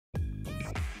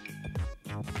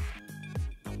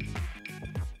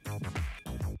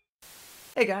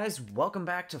Hey guys, welcome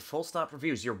back to Full Stop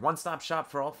Reviews, your one-stop shop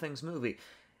for all things movie.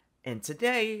 And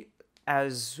today,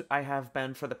 as I have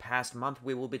been for the past month,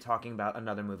 we will be talking about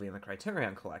another movie in the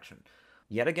Criterion Collection.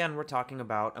 Yet again, we're talking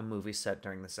about a movie set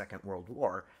during the Second World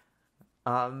War.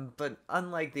 But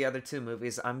unlike the other two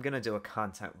movies, I'm gonna do a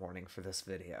content warning for this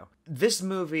video. This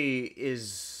movie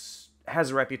has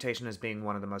a reputation as being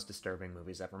one of the most disturbing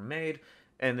movies ever made,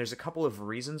 and there's a couple of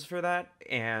reasons for that,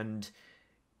 and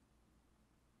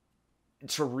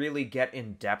to really get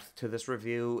in depth to this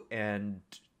review and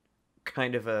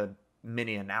kind of a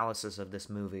mini analysis of this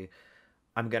movie,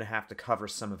 I'm going to have to cover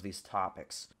some of these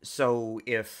topics. So,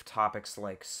 if topics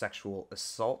like sexual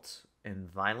assault and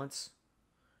violence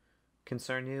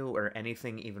concern you, or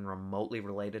anything even remotely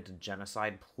related to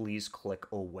genocide, please click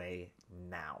away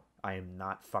now. I am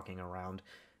not fucking around,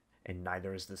 and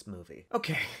neither is this movie.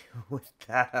 Okay, with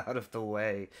that out of the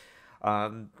way,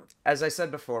 as I said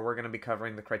before, we're going to be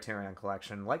covering the Criterion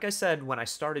Collection. Like I said, when I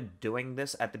started doing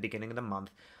this at the beginning of the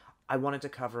month, I wanted to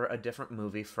cover a different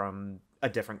movie from a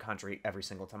different country every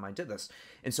single time I did this.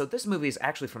 And so this movie is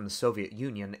actually from the Soviet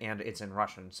Union, and it's in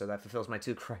Russian, so that fulfills my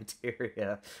two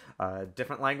criteria.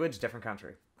 Different language, different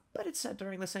country. But it's set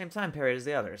during the same time period as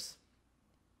the others.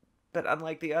 But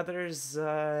unlike the others,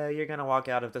 you're going to walk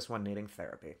out of this one needing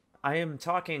therapy. I am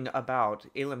talking about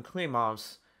Ilya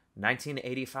Klimov's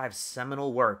 1985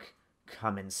 seminal work,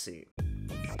 Come and See.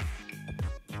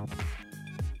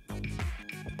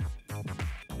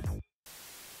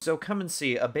 So Come and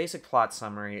See, a basic plot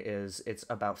summary is it's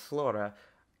about Flora,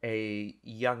 a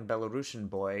young Belarusian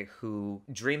boy who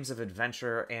dreams of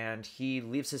adventure, and he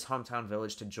leaves his hometown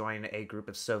village to join a group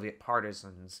of Soviet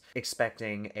partisans,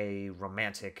 expecting a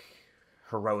romantic,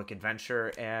 heroic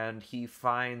adventure, and he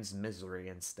finds misery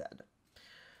instead.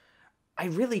 I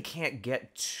really can't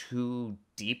get too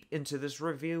deep into this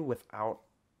review without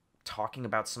talking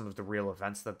about some of the real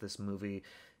events that this movie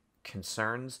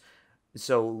concerns.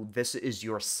 So this is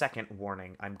your second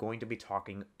warning. I'm going to be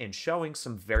talking and showing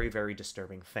some very, very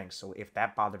disturbing things. So if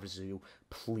that bothers you,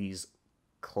 please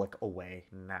click away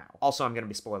now. Also, I'm going to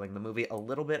be spoiling the movie a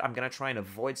little bit. I'm going to try and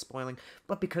avoid spoiling,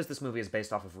 but because this movie is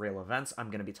based off of real events, I'm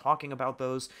going to be talking about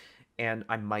those, and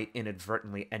I might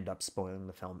inadvertently end up spoiling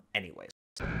the film anyways.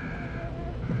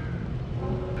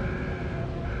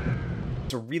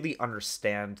 To really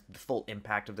understand the full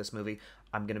impact of this movie,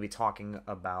 I'm going to be talking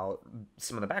about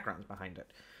some of the backgrounds behind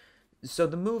it. So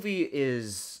the movie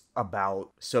is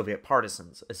about Soviet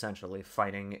partisans, essentially,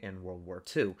 fighting in World War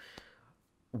II.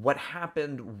 What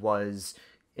happened was,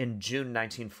 in June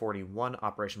 1941,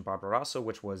 Operation Barbarossa,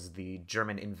 which was the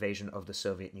German invasion of the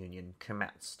Soviet Union,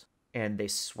 commenced. And they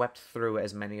swept through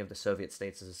as many of the Soviet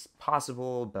states as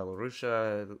possible,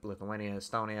 Belarus, Lithuania,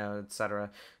 Estonia,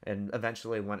 etc., and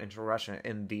eventually went into Russia.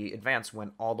 And the advance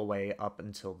went all the way up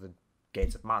until the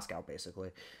gates of Moscow, basically,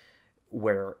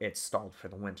 where it stalled for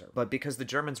the winter. But because the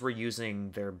Germans were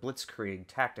using their blitzkrieg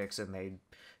tactics, and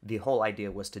the whole idea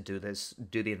was to do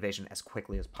the invasion as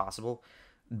quickly as possible,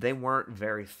 they weren't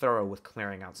very thorough with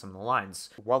clearing out some of the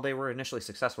lines. While they were initially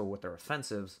successful with their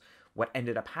offensives, what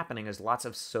ended up happening is lots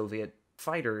of Soviet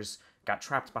fighters got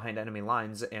trapped behind enemy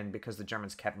lines, and because the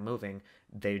Germans kept moving,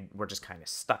 they were just kind of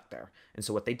stuck there. And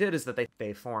so what they did is that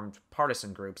they formed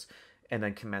partisan groups and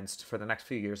then commenced, for the next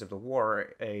few years of the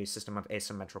war, a system of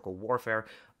asymmetrical warfare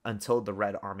until the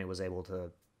Red Army was able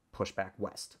to push back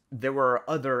west. There were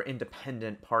other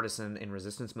independent partisan and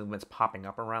resistance movements popping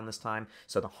up around this time,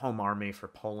 so the Home Army for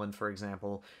Poland, for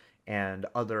example, and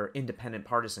other independent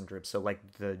partisan groups, so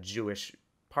like the Jewish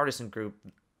partisan group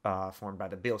formed by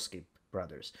the Bielski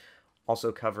brothers,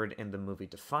 also covered in the movie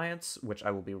Defiance, which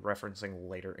I will be referencing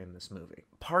later in this movie.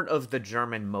 Part of the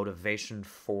German motivation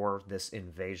for this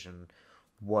invasion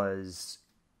was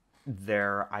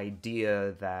their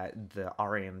idea that the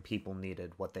Aryan people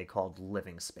needed what they called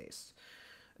living space,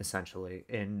 essentially.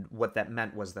 And what that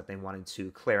meant was that they wanted to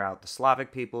clear out the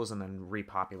Slavic peoples and then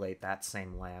repopulate that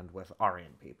same land with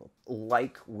Aryan people.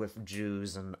 Like with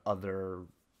Jews and other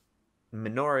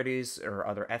minorities or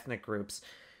other ethnic groups,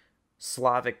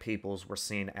 Slavic peoples were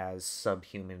seen as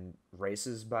subhuman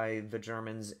races by the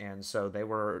Germans, and so they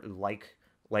were, like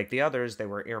the others, they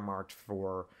were earmarked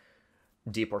for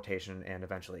deportation and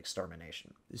eventually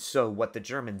extermination. So what the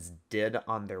Germans did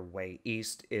on their way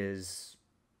east is,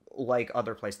 like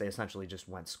other places, they essentially just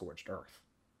went scorched earth,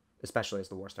 especially as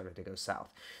the war started to go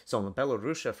south. So in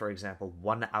Belarus, for example,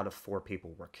 1 out of 4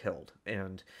 people were killed,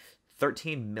 and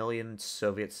 13 million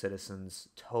Soviet citizens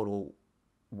total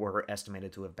were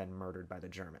estimated to have been murdered by the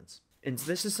Germans. And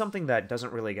this is something that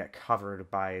doesn't really get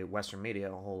covered by Western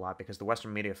media a whole lot, because the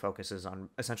Western media focuses on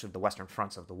essentially the Western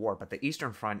fronts of the war, but the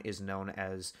Eastern Front is known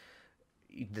as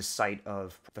the site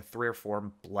of the 3 or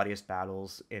 4 bloodiest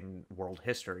battles in world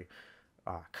history.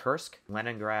 Kursk,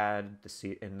 Leningrad,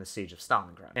 and the Siege of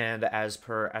Stalingrad. And as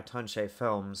per Atonche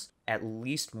Films, at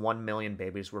least 1 million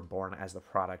babies were born as the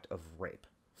product of rape,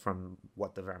 from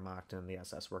what the Wehrmacht and the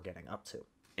SS were getting up to.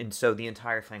 And so the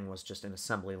entire thing was just an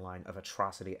assembly line of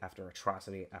atrocity after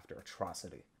atrocity after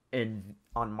atrocity. And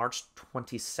on March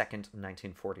 22nd,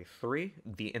 1943,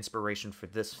 the inspiration for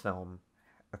this film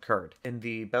occurred. In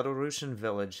the Belarusian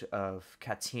village of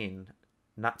Katyn,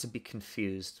 not to be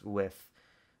confused with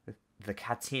the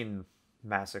Katyn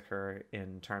massacre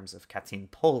in terms of Katyn,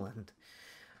 Poland,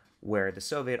 where the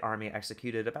Soviet army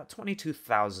executed about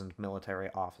 22,000 military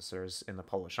officers in the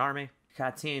Polish army.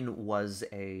 Katyn was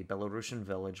a Belarusian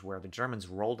village where the Germans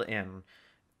rolled in,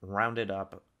 rounded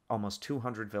up almost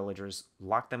 200 villagers,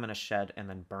 locked them in a shed, and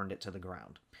then burned it to the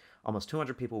ground. Almost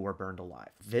 200 people were burned alive.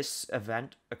 This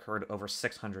event occurred over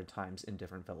 600 times in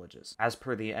different villages. As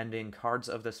per the ending cards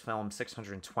of this film,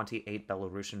 628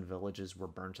 Belarusian villages were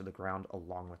burned to the ground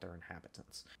along with their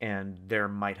inhabitants. And there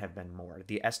might have been more.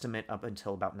 The estimate up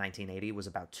until about 1980 was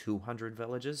about 200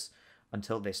 villages,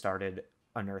 until they started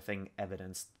unearthing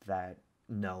evidence that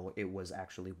no, it was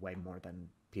actually way more than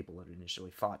people had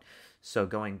initially thought. So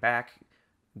going back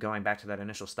to that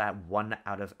initial stat, 1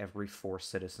 out of every 4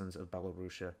 citizens of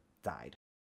Belarusia died.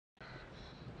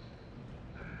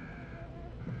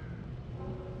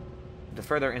 The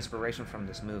further inspiration from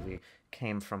this movie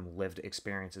came from lived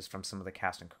experiences from some of the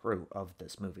cast and crew of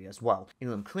this movie as well.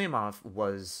 Ilya Klimov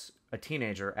was a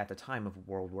teenager at the time of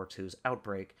World War II's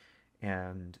outbreak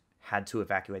and had to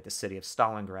evacuate the city of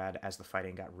Stalingrad as the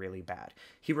fighting got really bad.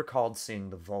 He recalled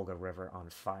seeing the Volga River on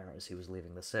fire as he was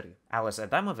leaving the city. Ales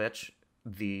Adamovich,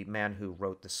 the man who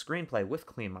wrote the screenplay with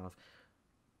Klimov,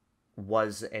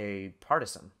 was a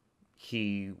partisan.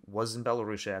 He was in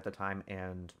Belarus at the time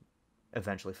and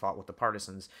eventually fought with the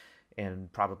partisans in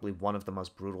probably one of the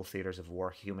most brutal theaters of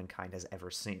war humankind has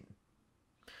ever seen.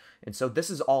 And so this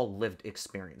is all lived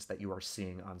experience that you are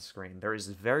seeing on screen. There is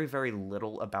very, very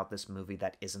little about this movie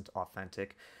that isn't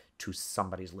authentic to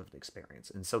somebody's lived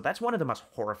experience. And so that's one of the most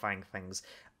horrifying things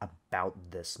about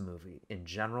this movie in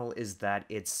general, is that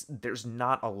there's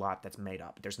not a lot that's made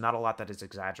up. There's not a lot that is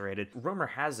exaggerated. Rumor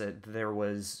has it there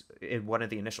was, in one of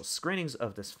the initial screenings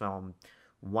of this film,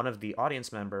 one of the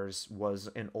audience members was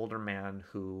an older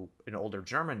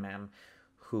German man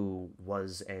who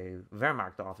was a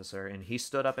Wehrmacht officer, and he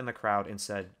stood up in the crowd and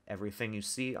said, "Everything you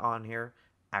see on here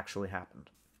actually happened."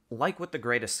 Like with The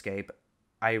Great Escape,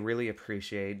 I really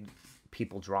appreciate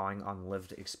people drawing on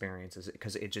lived experiences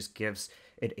because it just gives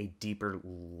it a deeper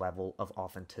level of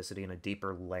authenticity and a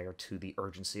deeper layer to the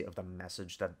urgency of the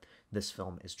message that this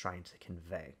film is trying to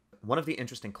convey. One of the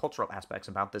interesting cultural aspects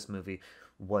about this movie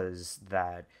was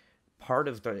that part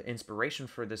of the inspiration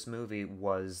for this movie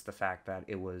was the fact that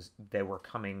they were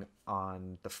coming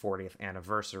on the 40th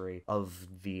anniversary of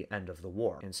the end of the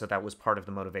war. And so that was part of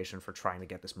the motivation for trying to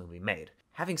get this movie made.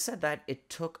 Having said that, it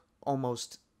took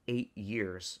almost 8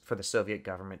 years for the Soviet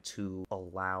government to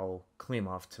allow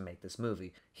Klimov to make this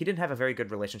movie. He didn't have a very good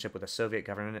relationship with the Soviet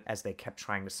government, as they kept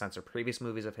trying to censor previous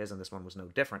movies of his, and this one was no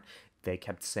different. They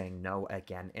kept saying no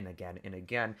again and again and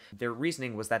again. Their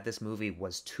reasoning was that this movie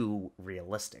was too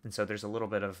realistic. And so there's a little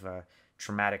bit of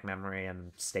traumatic memory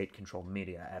and state-controlled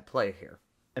media at play here.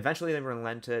 Eventually they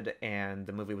relented, and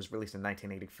the movie was released in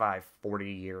 1985,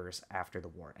 40 years after the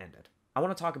war ended. I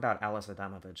want to talk about Ales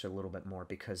Adamovich a little bit more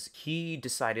because he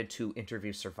decided to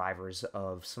interview survivors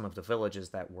of some of the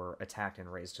villages that were attacked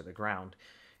and razed to the ground.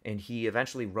 And he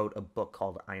eventually wrote a book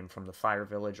called I Am From the Fire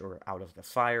Village, or Out of the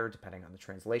Fire, depending on the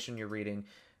translation you're reading,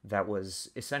 that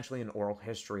was essentially an oral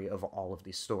history of all of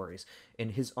these stories.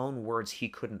 In his own words, he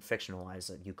couldn't fictionalize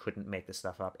it. You couldn't make this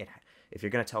stuff up. If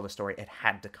you're going to tell the story, it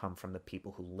had to come from the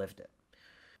people who lived it.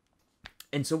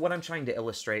 And so what I'm trying to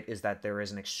illustrate is that there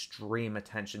is an extreme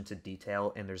attention to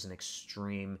detail and there's an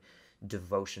extreme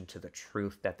devotion to the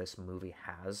truth that this movie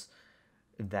has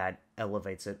that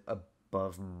elevates it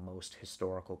above most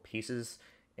historical pieces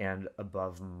and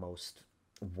above most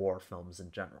war films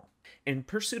in general. In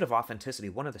pursuit of authenticity,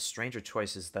 one of the stranger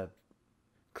choices that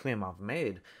Klimov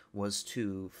made was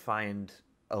to find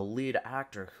a lead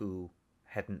actor who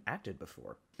hadn't acted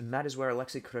before. And that is where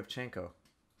Alexei Kravchenko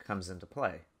comes into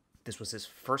play. This was his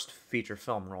first feature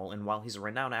film role, and while he's a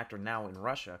renowned actor now in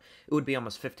Russia, it would be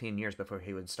almost 15 years before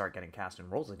he would start getting cast in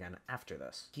roles again after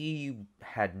this. He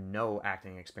had no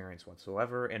acting experience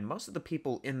whatsoever, and most of the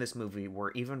people in this movie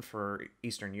were, even for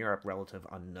Eastern Europe, relative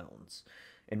unknowns.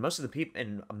 And most of the people,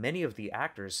 and many of the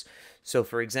actors, so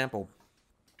for example,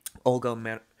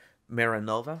 Olga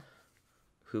Marinova,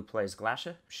 who plays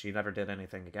Glasha, she never did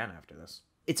anything again after this.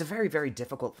 It's a very, very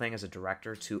difficult thing as a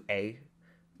director to A,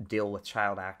 deal with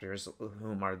child actors,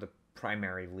 whom are the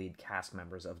primary lead cast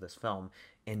members of this film,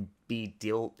 and B,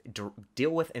 deal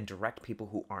with and direct people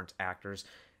who aren't actors,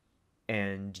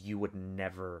 and you would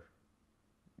never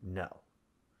know.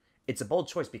 It's a bold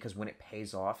choice because when it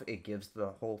pays off, it gives the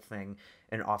whole thing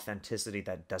an authenticity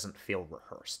that doesn't feel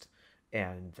rehearsed.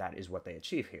 And that is what they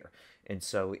achieve here. And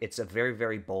so it's a very,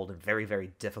 very bold and very,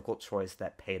 very difficult choice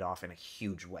that paid off in a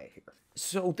huge way here.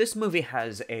 So this movie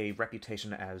has a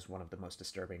reputation as one of the most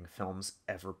disturbing films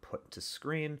ever put to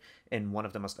screen and one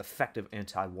of the most effective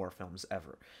anti-war films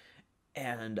ever.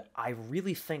 And I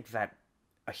really think that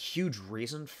a huge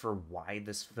reason for why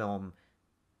this film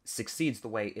succeeds the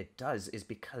way it does is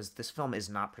because this film is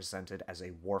not presented as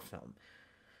a war film.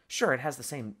 Sure, it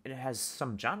has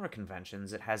some genre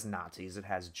conventions. It has Nazis, it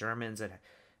has Germans, it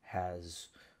has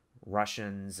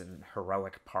Russians and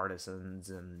heroic partisans,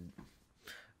 and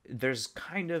there's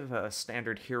kind of a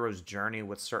standard hero's journey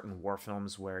with certain war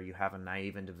films where you have a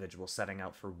naive individual setting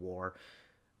out for war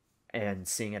and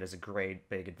seeing it as a great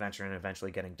big adventure and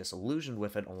eventually getting disillusioned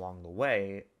with it along the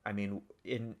way. I mean,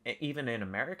 even in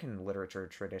American literature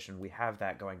tradition, we have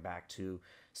that going back to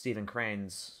Stephen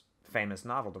Crane's famous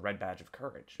novel, The Red Badge of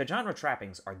Courage. The genre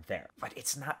trappings are there, but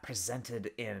it's not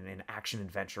presented in an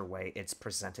action-adventure way. It's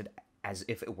presented as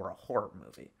if it were a horror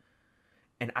movie.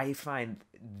 And I find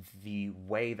the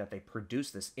way that they produce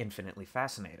this infinitely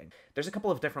fascinating. There's a couple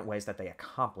of different ways that they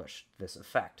accomplish this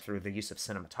effect through the use of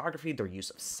cinematography, their use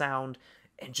of sound,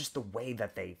 and just the way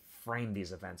that they frame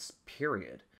these events,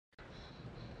 period.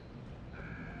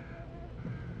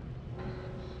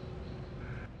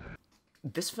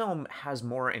 This film has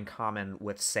more in common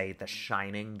with, say, The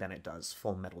Shining than it does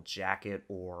Full Metal Jacket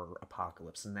or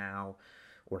Apocalypse Now,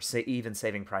 or say even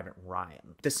Saving Private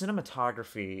Ryan. The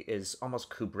cinematography is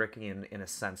almost Kubrickian in a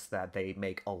sense that they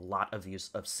make a lot of use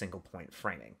of single-point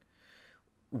framing,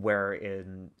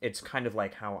 wherein it's kind of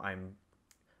like how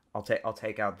I'll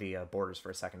take out the borders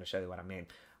for a second to show you what I mean.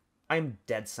 I'm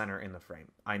dead center in the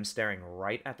frame. I'm staring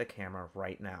right at the camera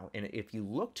right now, and if you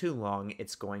look too long,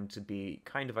 it's going to be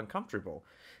kind of uncomfortable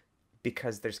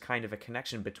because there's kind of a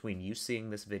connection between you seeing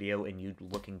this video and you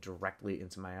looking directly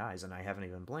into my eyes, and I haven't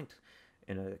even blinked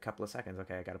in a couple of seconds.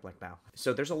 Okay, I gotta blink now.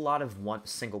 So there's a lot of one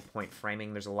single point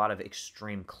framing. There's a lot of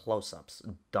extreme close-ups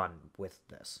done with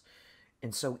this.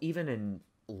 And so even in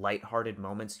lighthearted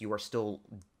moments, you are still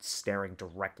staring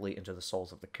directly into the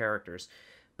souls of the characters,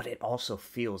 but it also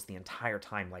feels the entire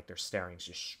time like they're staring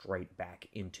just straight back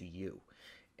into you.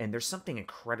 And there's something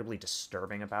incredibly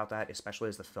disturbing about that, especially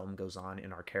as the film goes on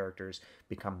and our characters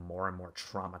become more and more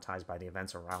traumatized by the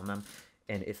events around them.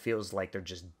 And it feels like they're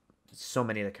just, so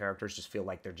many of the characters just feel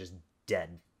like they're just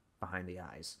dead behind the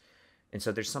eyes. And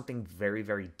so there's something very,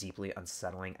 very deeply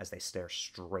unsettling as they stare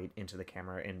straight into the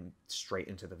camera and straight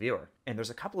into the viewer. And there's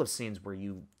a couple of scenes where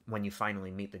when you finally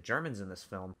meet the Germans in this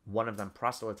film, one of them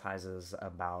proselytizes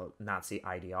about Nazi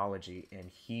ideology,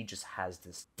 and he just has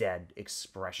this dead,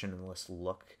 expressionless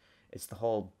look. It's the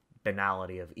whole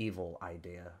banality of evil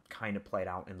idea, kind of played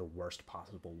out in the worst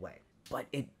possible way. But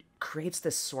it creates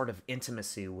this sort of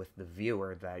intimacy with the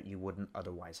viewer that you wouldn't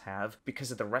otherwise have, because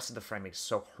the rest of the framing is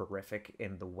so horrific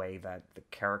in the way that the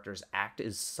characters act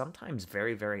is sometimes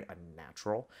very, very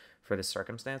unnatural for the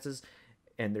circumstances,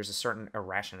 and there's a certain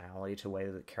irrationality to the way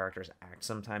that the characters act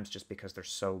sometimes just because they're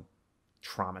so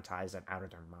traumatized and out of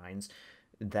their minds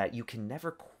that you can never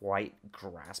quite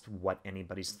grasp what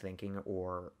anybody's thinking,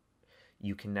 or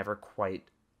you can never quite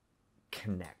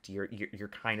connect. You're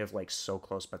kind of like so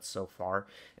close but so far,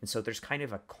 and so there's kind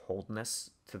of a coldness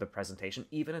to the presentation.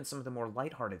 Even in some of the more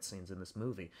lighthearted scenes in this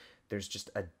movie, there's just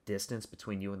a distance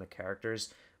between you and the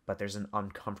characters, but there's an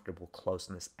uncomfortable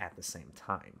closeness at the same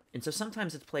time. And so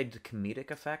sometimes it's played to comedic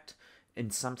effect,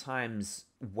 and sometimes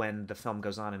when the film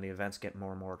goes on and the events get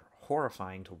more and more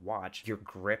horrifying to watch, you're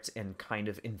gripped and kind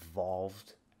of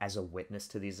involved as a witness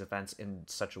to these events in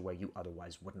such a way you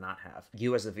otherwise would not have.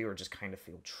 You as a viewer just kind of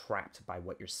feel trapped by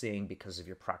what you're seeing because of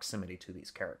your proximity to these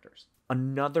characters.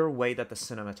 Another way that the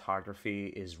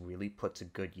cinematography is really put to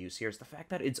good use here is the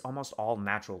fact that it's almost all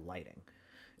natural lighting.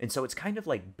 And so it's kind of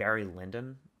like Barry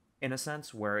Lyndon in a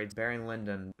sense, where it's Barry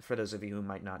Lyndon, for those of you who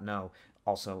might not know,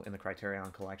 also in the Criterion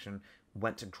collection,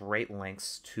 went to great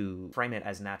lengths to frame it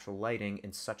as natural lighting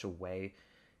in such a way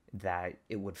that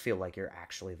it would feel like you're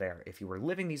actually there. If you were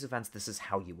living these events, this is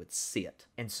how you would see it.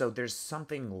 And so there's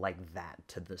something like that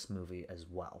to this movie as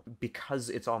well. Because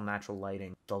it's all natural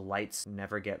lighting, the lights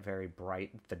never get very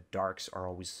bright, the darks are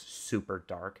always super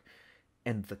dark,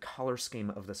 and the color scheme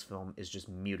of this film is just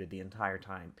muted the entire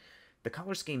time. The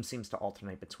color scheme seems to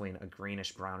alternate between a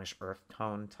greenish-brownish earth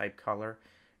tone type color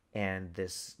and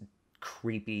this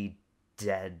creepy,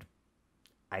 dead,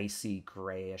 icy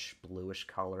grayish bluish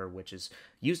color, which is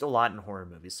used a lot in horror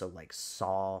movies. So like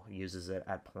Saw uses it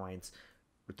at points.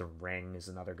 The Ring is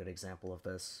another good example of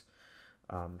this.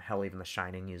 Hell, even The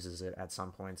Shining uses it at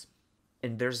some points.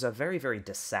 And there's a very, very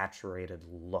desaturated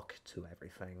look to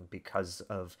everything because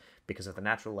of the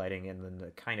natural lighting and then the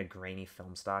kind of grainy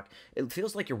film stock. It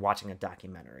feels like you're watching a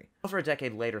documentary. Over a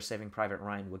decade later, Saving Private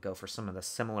Ryan would go for some of the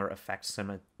similar effects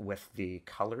with the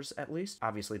colors, at least.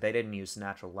 Obviously, they didn't use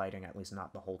natural lighting, at least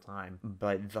not the whole time.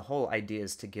 But the whole idea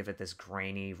is to give it this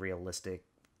grainy, realistic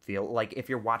feel. Like if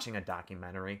you're watching a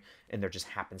documentary and there just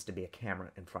happens to be a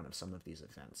camera in front of some of these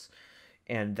events.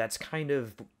 And that's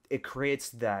it creates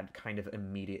that kind of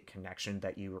immediate connection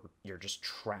that you're just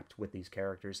trapped with these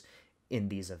characters in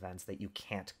these events that you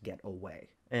can't get away.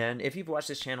 And if you've watched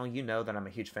this channel, you know that I'm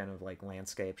a huge fan of like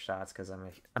landscape shots because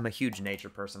I'm a huge nature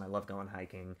person. I love going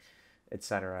hiking,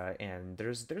 etc. And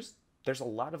there's a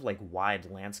lot of like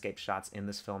wide landscape shots in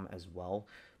this film as well.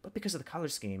 But because of the color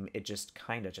scheme, it just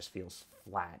kind of just feels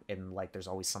flat and like there's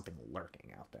always something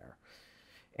lurking out there.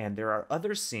 And there are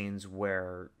other scenes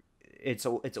where it's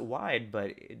a wide,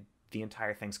 but the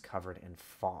entire thing's covered in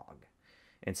fog,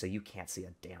 and so you can't see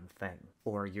a damn thing.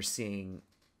 Or you're seeing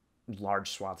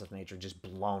large swaths of nature just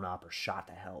blown up or shot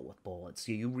to hell with bullets.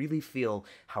 You really feel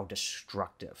how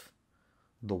destructive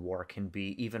the war can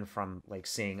be, even from like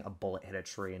seeing a bullet hit a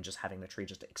tree and just having the tree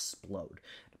just explode.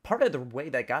 Part of the way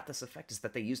they got this effect is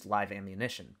that they used live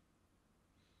ammunition.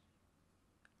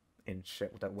 And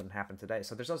shit that wouldn't happen today.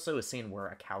 So there's also a scene where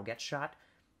a cow gets shot.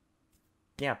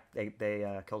 Yeah,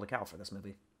 they killed a cow for this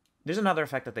movie. There's another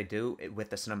effect that they do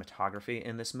with the cinematography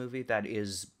in this movie that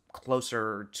is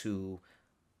closer to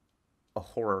a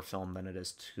horror film than it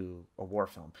is to a war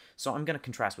film. So I'm going to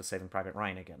contrast with Saving Private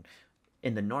Ryan again.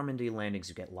 In the Normandy landings,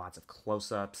 you get lots of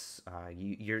close-ups.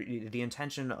 The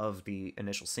intention of the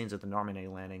initial scenes of the Normandy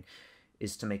landing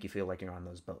is to make you feel like you're on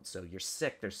those boats. So you're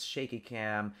sick, there's shaky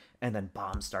cam, and then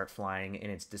bombs start flying,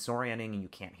 and it's disorienting, and you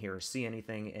can't hear or see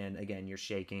anything, and again, you're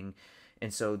shaking.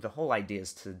 And so the whole idea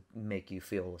is to make you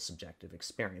feel a subjective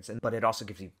experience. But it also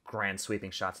gives you grand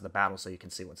sweeping shots of the battle so you can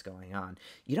see what's going on.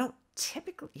 You don't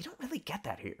really get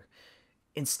that here.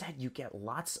 Instead, you get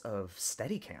lots of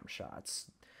Steadicam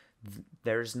shots.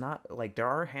 There's not, like, there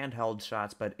are handheld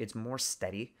shots, but it's more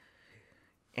steady.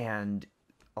 And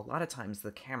a lot of times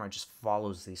the camera just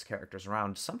follows these characters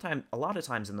around. A lot of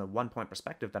times in the one-point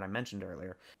perspective that I mentioned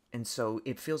earlier. And so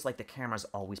it feels like the camera's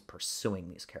always pursuing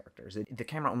these characters. The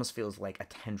camera almost feels like a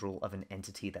tendril of an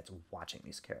entity that's watching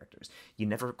these characters. You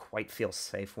never quite feel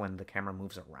safe when the camera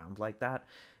moves around like that,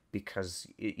 because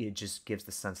it just gives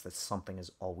the sense that something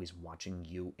is always watching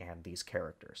you and these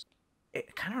characters.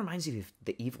 It kind of reminds you of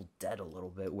The Evil Dead a little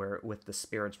bit, where with the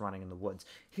spirits running in the woods.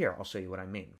 Here, I'll show you what I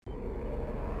mean.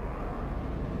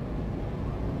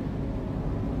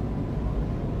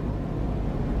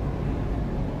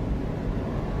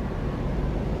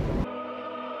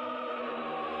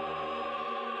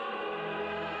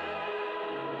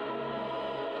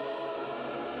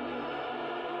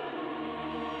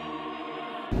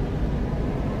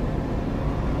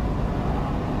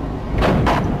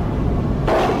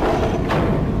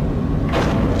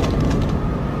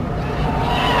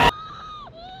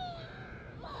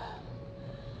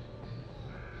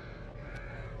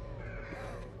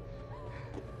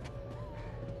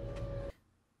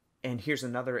 And here's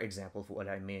another example of what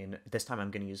I mean. This time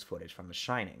I'm going to use footage from The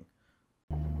Shining.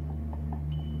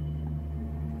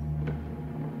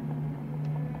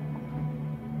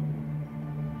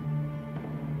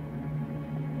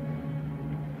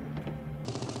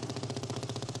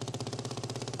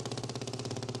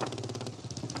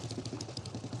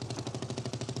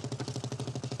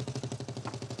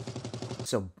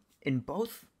 So in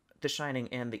both The Shining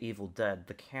and The Evil Dead,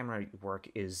 the camera work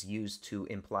is used to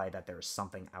imply that there is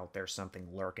something out there, something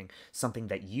lurking, something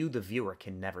that you, the viewer,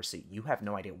 can never see. You have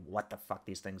no idea what the fuck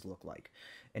these things look like.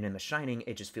 And in The Shining,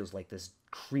 it just feels like this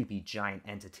creepy giant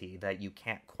entity that you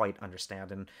can't quite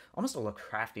understand in almost a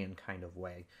Lovecraftian kind of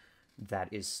way that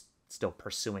is still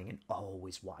pursuing and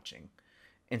always watching.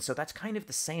 And so that's kind of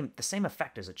the same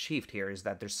effect is achieved here, is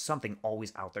that there's something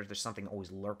always out there, there's something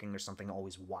always lurking, there's something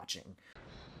always watching.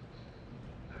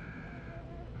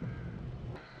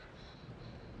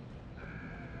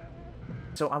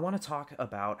 So I want to talk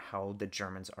about how the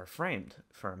Germans are framed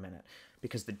for a minute.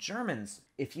 Because the Germans,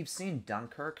 if you've seen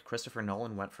Dunkirk, Christopher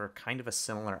Nolan went for kind of a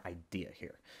similar idea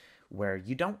here, where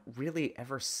you don't really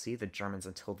ever see the Germans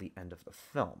until the end of the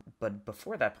film. But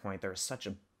before that point, there is such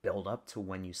a build-up to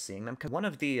when you seeing them. Because one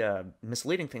of the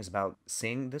misleading things about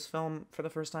seeing this film for the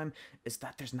first time is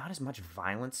that there's not as much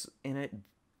violence in it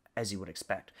as you would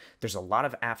expect. There's a lot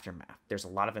of aftermath. There's a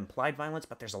lot of implied violence,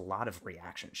 but there's a lot of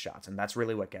reaction shots. And that's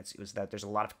really what gets you, is that there's a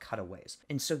lot of cutaways.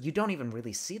 And so you don't even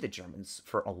really see the Germans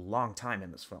for a long time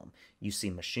in this film. You see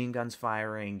machine guns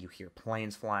firing, you hear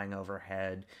planes flying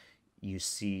overhead, you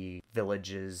see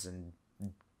villages and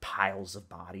piles of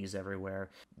bodies everywhere.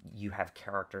 You have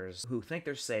characters who think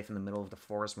they're safe in the middle of the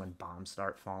forest when bombs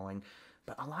start falling.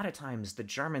 But a lot of times the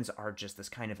Germans are just this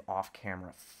kind of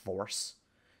off-camera force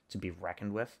to be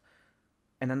reckoned with.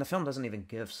 And then the film doesn't even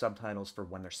give subtitles for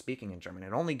when they're speaking in German.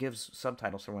 It only gives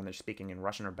subtitles for when they're speaking in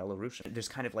Russian or Belarusian. There's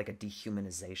kind of like a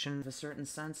dehumanization of a certain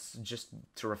sense, just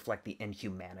to reflect the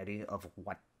inhumanity of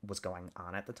what was going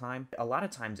on at the time. A lot of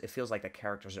times it feels like the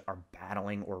characters are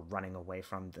battling or running away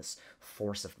from this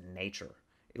force of nature.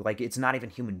 Like, it's not even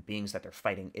human beings that they're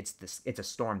fighting, it's a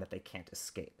storm that they can't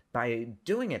escape. By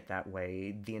doing it that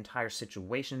way, the entire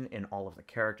situation and all of the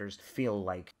characters feel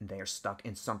like they're stuck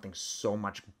in something so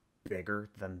much bigger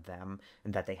than them,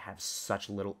 and that they have such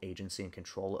little agency and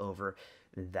control over,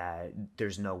 that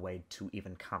there's no way to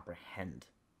even comprehend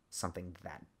something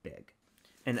that big.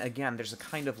 And again, there's a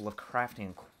kind of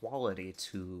Lovecraftian quality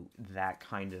to that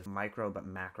kind of micro but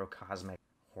macrocosmic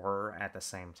horror at the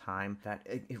same time, that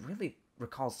it really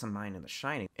recalls to mind in The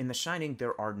Shining. In The Shining,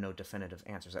 there are no definitive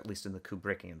answers, at least in the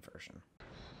Kubrickian version.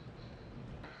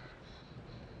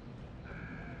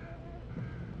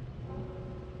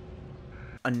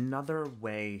 Another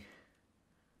way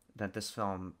that this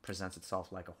film presents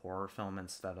itself like a horror film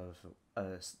instead of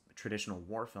a traditional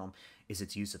war film is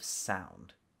its use of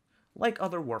sound. Like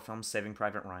other war films, Saving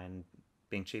Private Ryan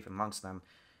being chief amongst them,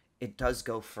 it does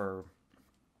go for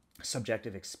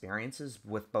subjective experiences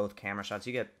with both camera shots.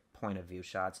 You get point of view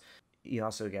shots. You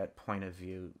also get point of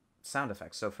view sound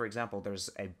effects. So for example, there's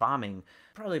a bombing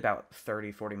probably about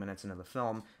 30-40 minutes into the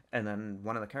film, and then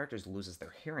one of the characters loses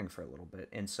their hearing for a little bit.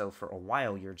 And so for a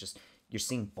while you're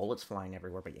seeing bullets flying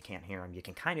everywhere, but you can't hear them. You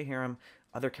can kind of hear them.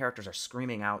 Other characters are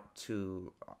screaming out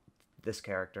to this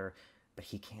character, but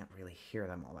he can't really hear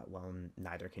them all that well, and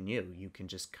neither can you. You can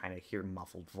just kind of hear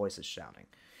muffled voices shouting.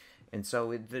 And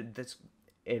so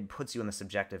it puts you in the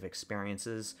subjective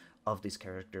experiences of these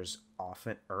characters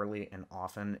often, early and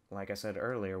often. Like I said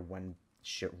earlier, when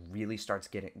shit really starts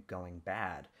going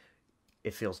bad,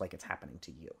 it feels like it's happening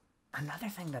to you. Another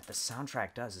thing that the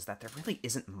soundtrack does is that there really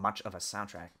isn't much of a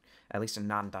soundtrack, at least a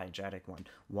non-diegetic one.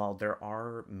 While there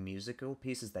are musical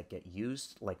pieces that get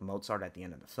used, like Mozart at the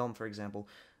end of the film, for example,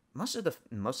 most of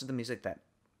the music that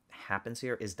happens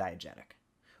here is diegetic,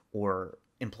 or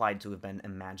implied to have been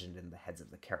imagined in the heads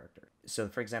of the character. So,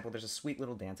 for example, there's a sweet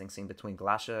little dancing scene between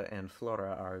Glacia and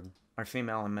Flora, our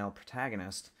female and male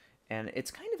protagonist, and it's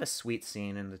kind of a sweet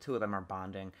scene, and the two of them are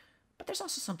bonding, but there's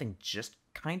also something just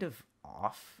kind of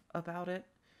off about it.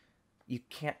 You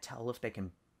can't tell if they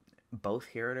can both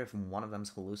hear it, if one of them's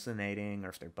hallucinating, or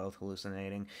if they're both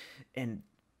hallucinating, and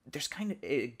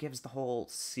it gives the whole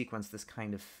sequence this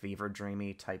kind of fever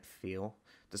dreamy type feel,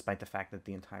 despite the fact that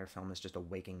the entire film is just a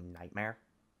waking nightmare.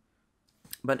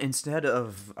 But instead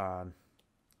of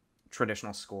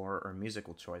traditional score or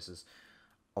musical choices,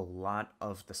 a lot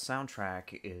of the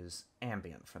soundtrack is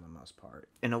ambient for the most part,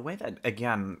 in a way that,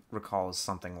 again, recalls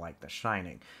something like The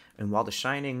Shining. And while The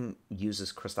Shining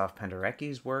uses Christoph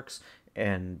Penderecki's works,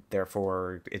 and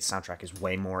therefore its soundtrack is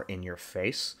way more in your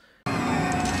face,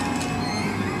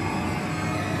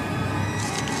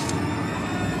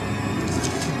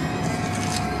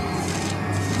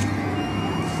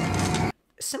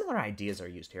 similar ideas are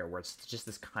used here, where it's just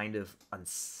this kind of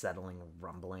unsettling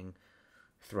rumbling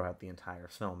throughout the entire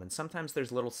film. And sometimes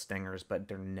there's little stingers, but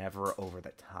they're never over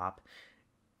the top,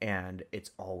 and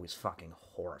it's always fucking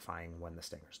horrifying when the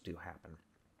stingers do happen.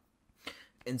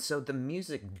 And so the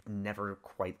music never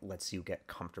quite lets you get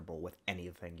comfortable with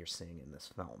anything you're seeing in this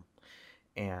film.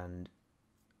 And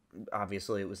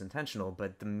obviously it was intentional,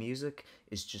 but the music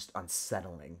is just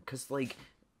unsettling. Because, like,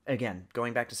 again,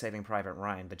 going back to Saving Private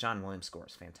Ryan, the John Williams score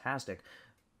is fantastic,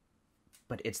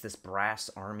 but it's this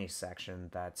brass army section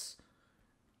that's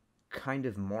kind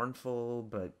of mournful,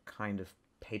 but kind of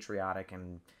patriotic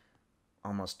and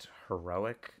almost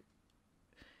heroic.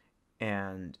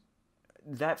 And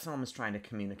that film is trying to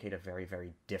communicate a very,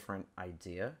 very different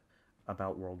idea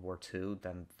about World War II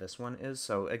than this one is.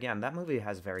 So again, that movie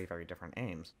has very, very different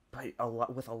aims. But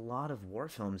with a lot of war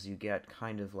films, you get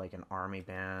kind of like an army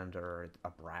band or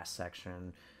a brass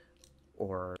section,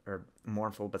 or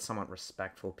mournful but somewhat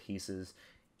respectful pieces.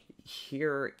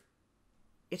 Here,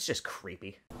 it's just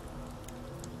creepy.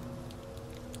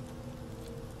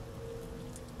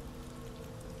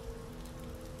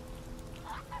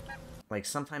 Like,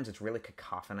 sometimes it's really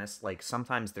cacophonous. Like,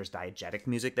 sometimes there's diegetic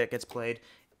music that gets played,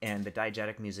 And the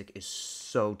diegetic music is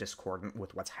so discordant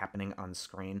with what's happening on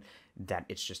screen that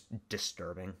it's just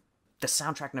disturbing. The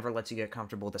soundtrack never lets you get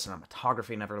comfortable, the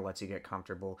cinematography never lets you get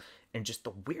comfortable, and just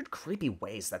the weird, creepy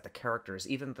ways that the characters,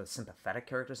 even the sympathetic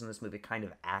characters in this movie, kind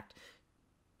of act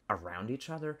around each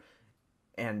other,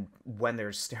 and when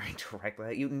they're staring directly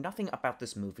at you. Nothing about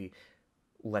this movie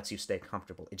lets you stay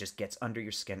comfortable. It just gets under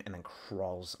your skin and then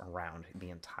crawls around the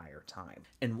entire time.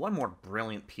 And one more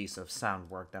brilliant piece of sound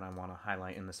work that I want to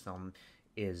highlight in this film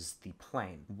is the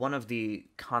plane. One of the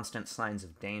constant signs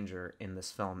of danger in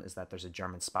this film is that there's a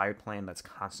German spy plane that's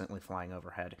constantly flying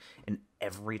overhead, and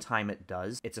every time it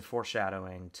does, it's a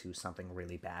foreshadowing to something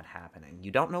really bad happening.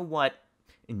 You don't know what,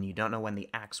 and you don't know when the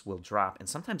axe will drop, and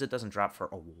sometimes it doesn't drop for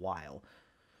a while.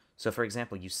 So for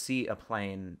example, you see a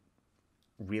plane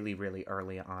really, really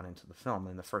early on into the film,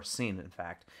 in the first scene, in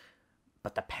fact,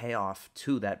 but the payoff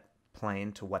to that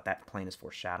plane, to what that plane is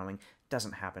foreshadowing,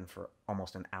 doesn't happen for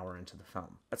almost an hour into the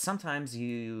film. But sometimes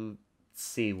you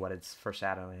see what it's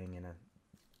foreshadowing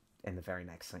in the very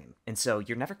next scene. And so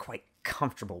you're never quite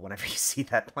comfortable whenever you see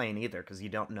that plane either, because you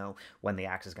don't know when the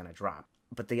axe is going to drop.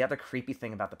 But the other creepy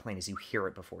thing about the plane is you hear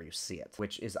it before you see it,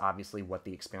 which is obviously what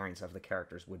the experience of the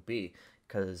characters would be,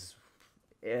 because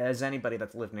as anybody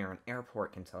that's lived near an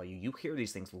airport can tell you, you hear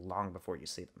these things long before you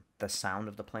see them. The sound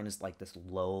of the plane is like this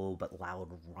low but loud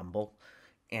rumble,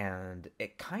 and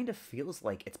it kind of feels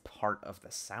like it's part of the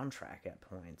soundtrack at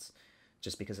points,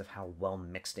 just because of how well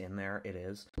mixed in there it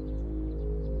is.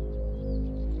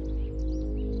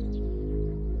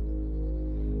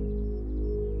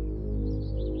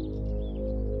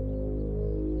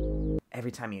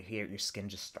 Every time you hear it, your skin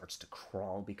just starts to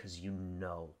crawl because you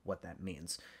know what that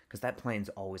means. Because that plane's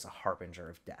always a harbinger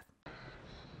of death.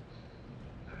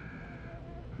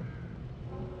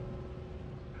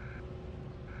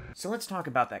 So let's talk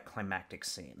about that climactic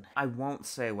scene. I won't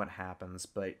say what happens,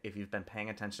 but if you've been paying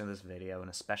attention to this video, and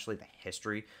especially the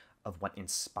history of what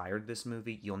inspired this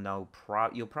movie, you'll know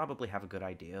you'll probably have a good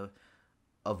idea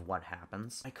of what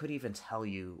happens. I could even tell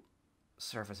you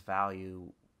surface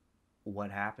value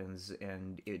what happens,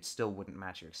 and it still wouldn't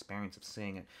match your experience of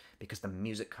seeing it, because the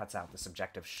music cuts out. The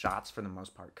subjective shots, for the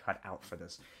most part, cut out for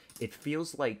this. It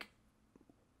feels like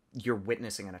you're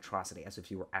witnessing an atrocity, as if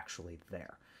you were actually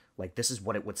there. Like, this is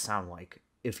what it would sound like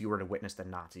if you were to witness the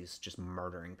Nazis just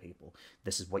murdering people.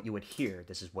 This is what you would hear.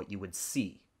 This is what you would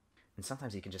see. And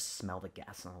sometimes you can just smell the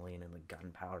gasoline and the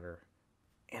gunpowder.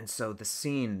 And so the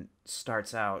scene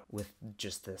starts out with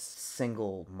just this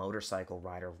single motorcycle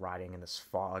rider riding in this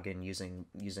fog and using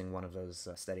one of those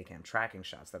Steadicam tracking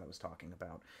shots that I was talking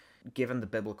about. Given the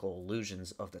biblical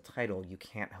allusions of the title, you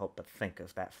can't help but think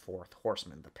of that fourth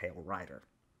horseman, the Pale Rider.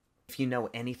 If you know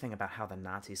anything about how the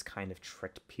Nazis kind of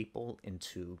tricked people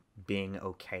into being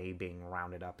okay, being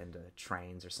rounded up into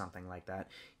trains or something like that,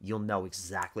 you'll know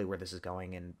exactly where this is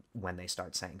going and when they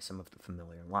start saying some of the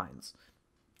familiar lines.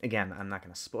 Again, I'm not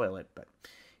going to spoil it,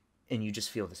 and you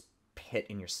just feel this pit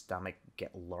in your stomach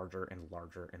get larger and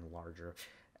larger and larger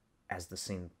as the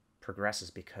scene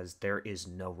progresses, because there is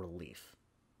no relief.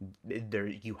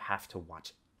 You have to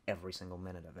watch every single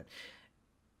minute of it.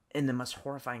 And the most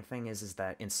horrifying thing is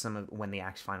that in when the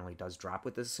axe finally does drop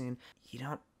with this scene, you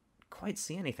don't quite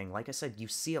see anything. Like I said, you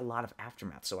see a lot of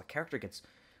aftermath. So a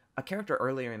character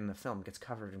earlier in the film gets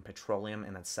covered in petroleum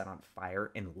and then set on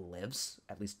fire and lives,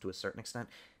 at least to a certain extent.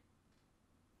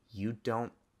 You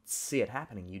don't see it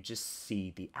happening. You just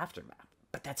see the aftermath.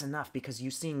 But that's enough, because you're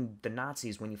seeing the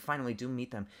Nazis, when you finally do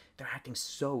meet them, they're acting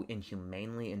so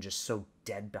inhumanely and just so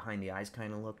dead behind the eyes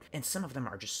kind of look. And some of them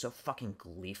are just so fucking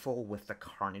gleeful with the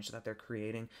carnage that they're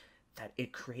creating that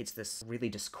it creates this really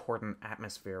discordant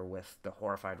atmosphere with the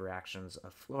horrified reactions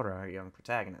of Flora, our young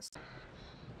protagonist.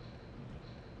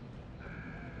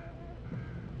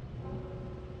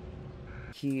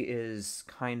 He is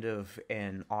kind of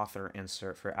an author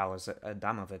insert for Alice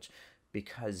Adamovich,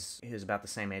 because he was about the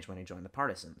same age when he joined the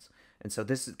Partisans. And so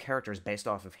this character is based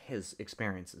off of his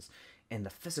experiences. And the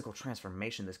physical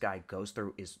transformation this guy goes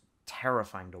through is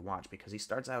terrifying to watch, because he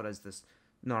starts out as this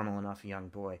normal enough young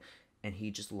boy, and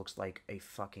he just looks like a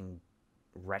fucking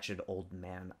wretched old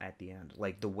man at the end.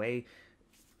 Like, the way...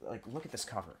 Like, look at this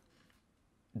cover.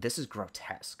 This is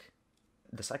grotesque.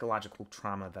 The psychological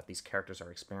trauma that these characters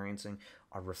are experiencing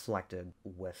are reflected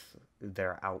with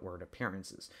their outward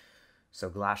appearances. So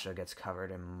Glasha gets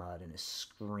covered in mud and is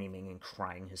screaming and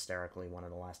crying hysterically one of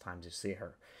the last times you see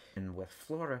her. And with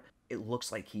Flora, it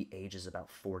looks like he ages about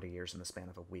 40 years in the span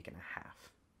of a week and a half.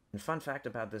 And fun fact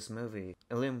about this movie,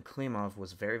 Ilyum Klimov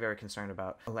was very, very concerned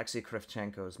about Alexei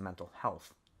Kravchenko's mental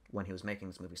health when he was making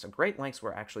this movie. So great lengths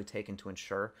were actually taken to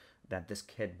ensure that this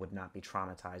kid would not be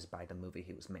traumatized by the movie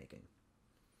he was making.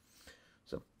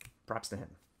 So props to him.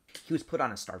 He was put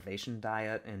on a starvation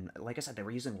diet, and like I said, they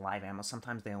were using live ammo.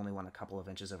 Sometimes they only went a couple of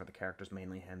inches over the characters,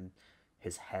 mainly him,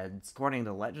 his heads. According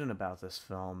to legend about this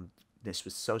film, this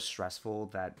was so stressful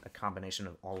that a combination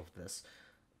of all of this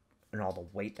and all the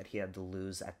weight that he had to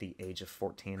lose at the age of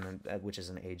 14, which is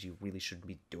an age you really shouldn't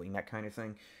be doing that kind of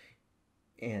thing,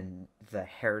 and the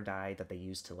hair dye that they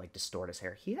used to like distort his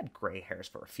hair. He had gray hairs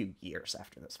for a few years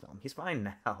after this film. He's fine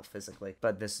now physically,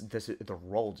 but the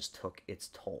role just took its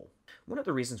toll. One of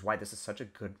the reasons why this is such a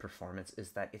good performance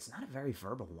is that it's not a very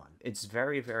verbal one. It's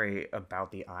very, very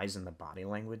about the eyes and the body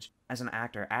language. As an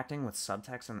actor, acting with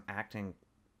subtext and acting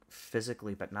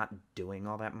physically but not doing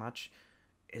all that much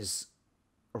is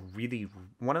really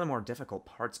one of the more difficult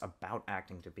parts about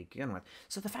acting to begin with.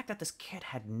 So the fact that this kid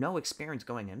had no experience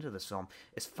going into this film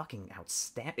is fucking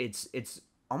outstanding. It's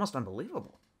almost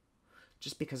unbelievable,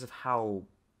 just because of how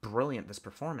brilliant this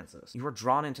performance is. You are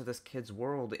drawn into this kid's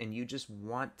world and you just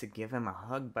want to give him a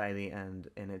hug by the end,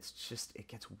 and it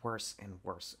gets worse and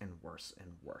worse and worse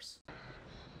and worse.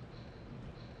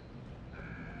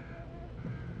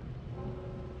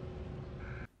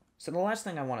 So the last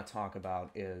thing I want to talk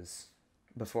about is,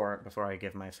 before I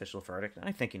give my official verdict, and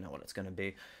I think you know what it's going to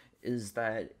be, is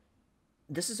that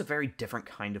this is a very different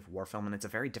kind of war film, and it's a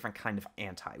very different kind of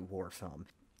anti-war film.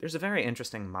 There's a very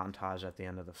interesting montage at the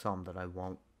end of the film that I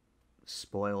won't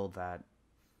spoil that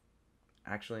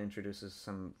actually introduces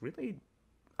some really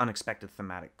unexpected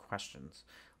thematic questions,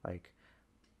 like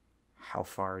how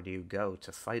far do you go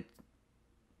to fight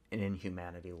an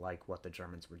inhumanity like what the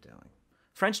Germans were doing?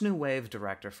 French New Wave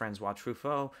director Francois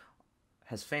Truffaut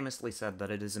has famously said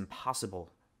that it is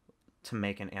impossible to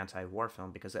make an anti-war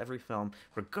film because every film,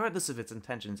 regardless of its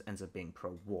intentions, ends up being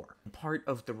pro-war. Part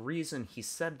of the reason he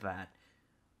said that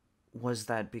was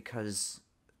that because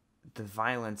the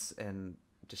violence and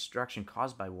destruction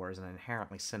caused by war is an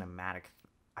inherently cinematic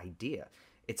idea.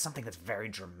 It's something that's very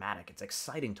dramatic. It's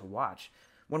exciting to watch.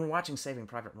 When we're watching Saving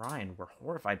Private Ryan, we're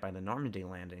horrified by the Normandy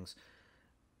landings,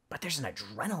 but there's an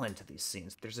adrenaline to these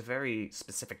scenes. There's a very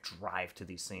specific drive to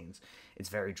these scenes. It's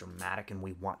very dramatic, and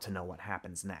we want to know what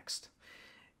happens next.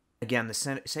 Again,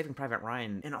 the Saving Private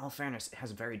Ryan, in all fairness,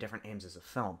 has very different aims as a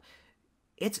film.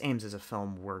 Its aims as a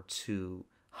film were to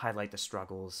highlight the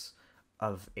struggles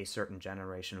of a certain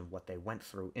generation and what they went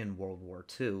through in World War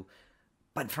II,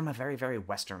 but from a very, very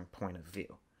Western point of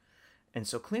view. And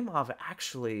so Klimov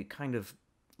actually kind of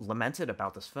lamented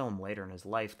about this film later in his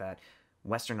life that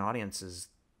Western audiences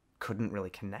couldn't really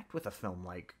connect with a film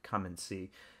like Come and See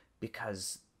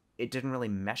because it didn't really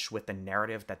mesh with the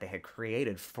narrative that they had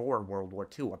created for World War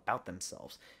II about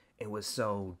themselves. It was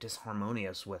so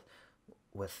disharmonious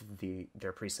with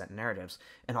their preset narratives.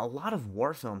 And a lot of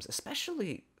war films,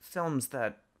 especially films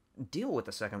that deal with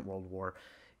the Second World War,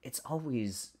 it's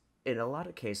always, in a lot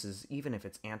of cases, even if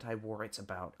it's anti-war, it's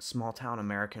about a small-town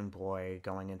American boy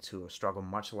going into a struggle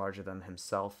much larger than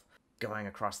himself, going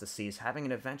across the seas, having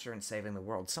an adventure and saving the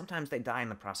world. Sometimes they die in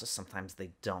the process, sometimes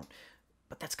they don't.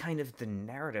 But that's kind of the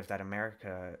narrative that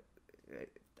America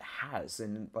has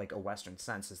in like a Western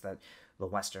sense, is that the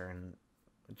Western,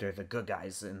 they're the good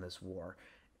guys in this war.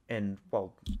 And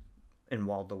while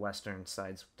the Western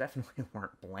sides definitely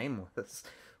weren't blameless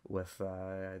with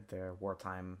their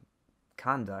wartime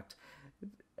conduct,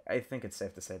 I think it's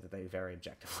safe to say that they very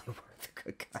objectively were the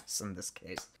good guys in this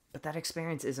case. But that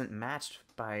experience isn't matched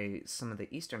by some of the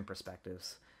Eastern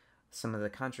perspectives. Some of the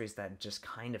countries that just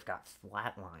kind of got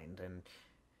flatlined and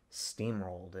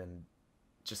steamrolled and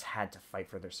just had to fight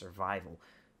for their survival.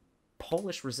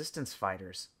 Polish resistance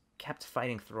fighters kept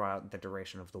fighting throughout the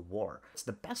duration of the war. It's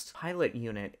the best pilot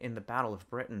unit in the Battle of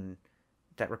Britain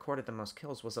that recorded the most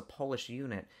kills was a Polish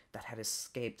unit that had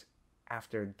escaped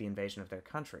after the invasion of their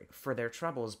country. For their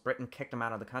troubles, Britain kicked them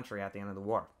out of the country at the end of the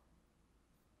war.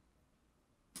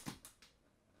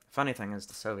 Funny thing is,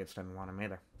 the Soviets didn't want them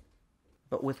either.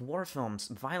 But with war films,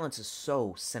 violence is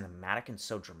so cinematic and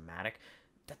so dramatic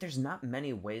that there's not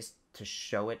many ways to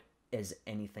show it as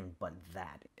anything but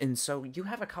that. And so you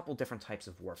have a couple different types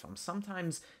of war films.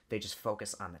 Sometimes they just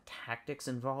focus on the tactics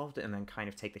involved and then kind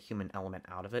of take the human element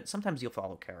out of it. Sometimes you'll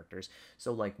follow characters.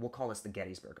 So like, we'll call this the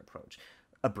Gettysburg approach.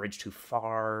 A Bridge Too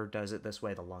Far does it this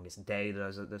way, The Longest Day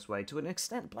does it this way. To an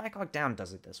extent, Black Hawk Down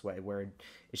does it this way, where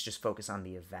it's just focused on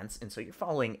the events, and so you're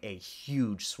following a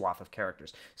huge swath of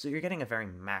characters. So you're getting a very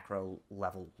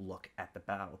macro-level look at the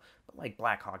battle. But like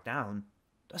Black Hawk Down,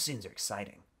 those scenes are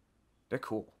exciting. They're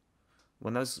cool.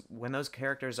 When those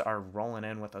characters are rolling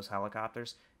in with those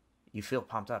helicopters, you feel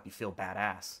pumped up, you feel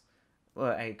badass.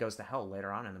 Well, it goes to hell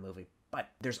later on in the movie, but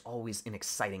there's always an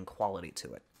exciting quality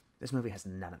to it. This movie has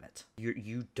none of it.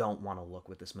 You don't want to look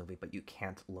with this movie, but you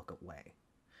can't look away.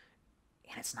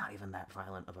 and it's not even that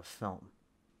violent of a film.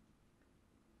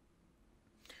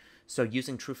 So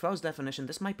using Truffaut's definition,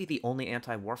 this might be the only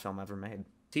anti-war film ever made.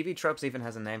 TV Tropes even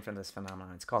has a name for this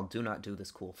phenomenon. It's called Do Not Do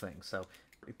This Cool Thing. So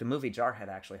the movie Jarhead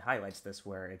actually highlights this,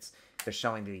 where they're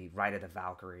showing the Ride of the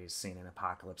Valkyries scene in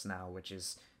Apocalypse Now, which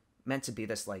is meant to be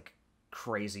this, like,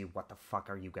 crazy, what the fuck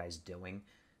are you guys doing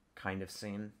kind of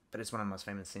scene. But it's one of the most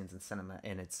famous scenes in cinema,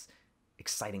 and it's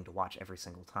exciting to watch every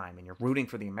single time. And you're rooting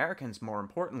for the Americans, more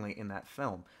importantly, in that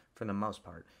film, for the most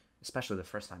part, especially the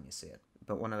first time you see it.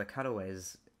 But one of the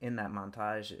cutaways in that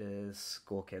montage is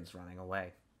school kids running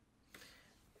away.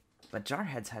 But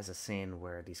Jarheads has a scene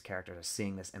where these characters are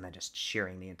seeing this and then just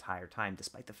cheering the entire time,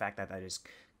 despite the fact that that is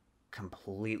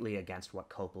completely against what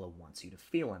Coppola wants you to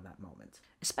feel in that moment.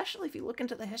 Especially if you look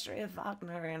into the history of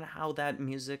Wagner and how that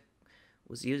music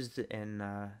was used in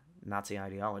Nazi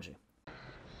ideology.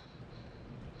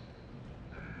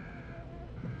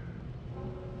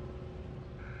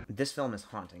 This film is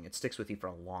haunting. It sticks with you for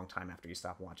a long time after you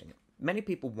stop watching it. Many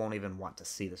people won't even want to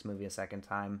see this movie a second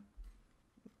time,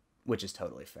 which is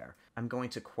totally fair. I'm going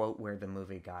to quote where the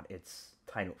movie got its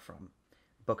title from.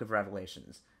 Book of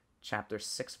Revelations, chapter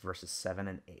 6, verses 7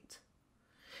 and 8.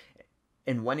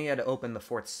 And when he had opened the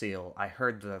fourth seal, I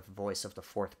heard the voice of the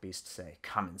fourth beast say,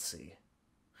 "Come and see."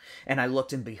 And I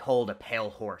looked, and behold, a pale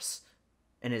horse,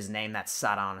 and his name that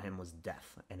sat on him was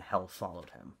Death, and hell followed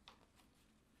him.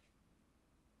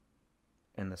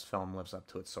 And this film lives up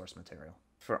to its source material.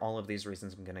 For all of these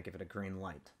reasons, I'm going to give it a green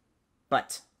light.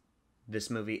 But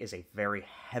this movie is a very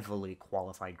heavily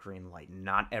qualified green light.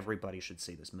 Not everybody should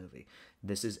see this movie.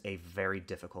 This is a very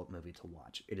difficult movie to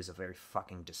watch. It is a very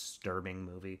fucking disturbing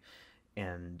movie,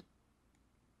 and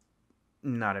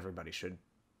not everybody's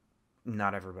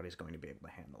going to be able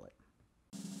to handle it.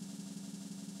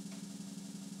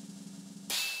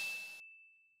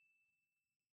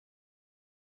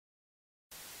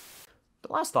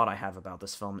 The last thought I have about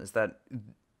this film is that,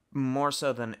 more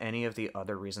so than any of the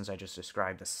other reasons I just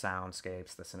described, the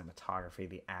soundscapes, the cinematography,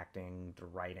 the acting, the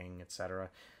writing, etc.,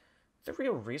 the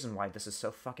real reason why this is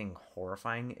so fucking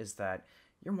horrifying is that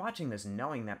you're watching this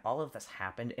knowing that all of this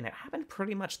happened, and it happened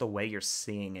pretty much the way you're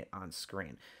seeing it on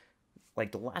screen.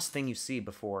 Like, the last thing you see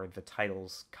before the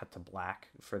titles cut to black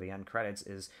for the end credits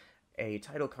is a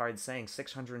title card saying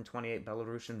 628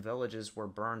 Belarusian villages were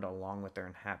burned along with their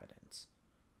inhabitants.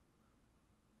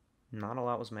 Not a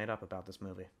lot was made up about this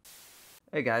movie.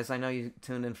 Hey guys, I know you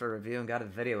tuned in for a review and got a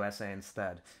video essay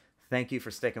instead. Thank you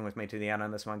for sticking with me to the end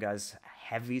on this one, guys.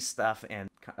 Heavy stuff and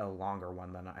a longer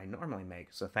one than I normally make,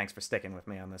 so thanks for sticking with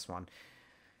me on this one.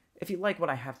 If you like what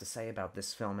I have to say about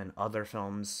this film and other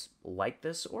films like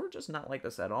this, or just not like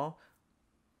this at all,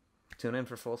 tune in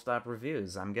for Full Stop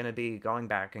Reviews. I'm going to be going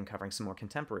back and covering some more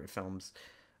contemporary films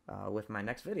with my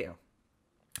next video.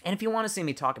 And if you want to see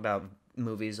me talk about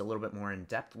movies a little bit more in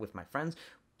depth with my friends,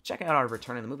 check out our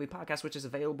Return in the Movie podcast, which is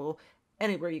available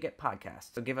anywhere you get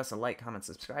podcasts. So give us a like, comment,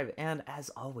 subscribe, and as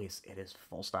always, it is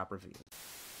Full Stop Reviews.